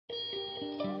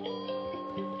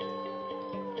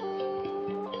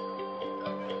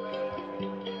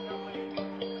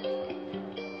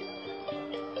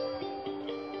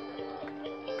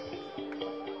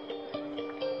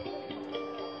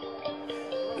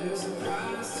There's a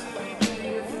price to be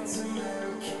paid if it's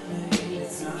American made.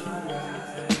 It's not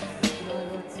right.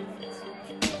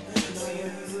 See,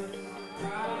 there's a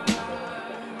price.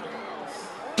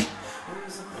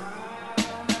 There's a price.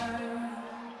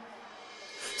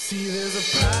 See, there's a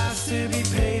price to be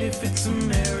paid if it's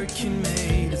American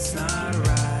made. It's not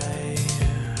right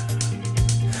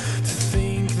to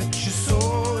think that your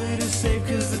soul it is safe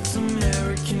 'cause it's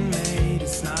American made.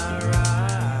 It's not right.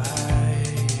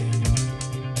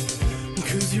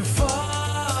 'Cause your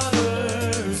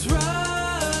father's religion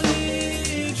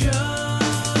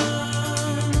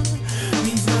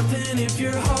means nothing if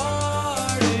your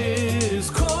heart is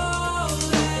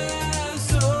cold as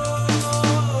stone.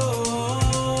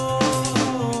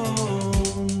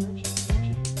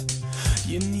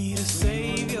 You need a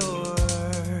savior,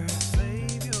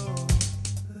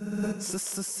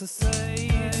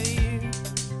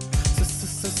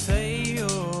 savior.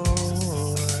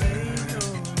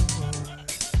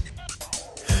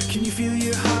 Can you feel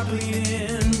your heart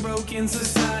bleeding? Broken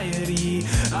society.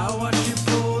 I watch you.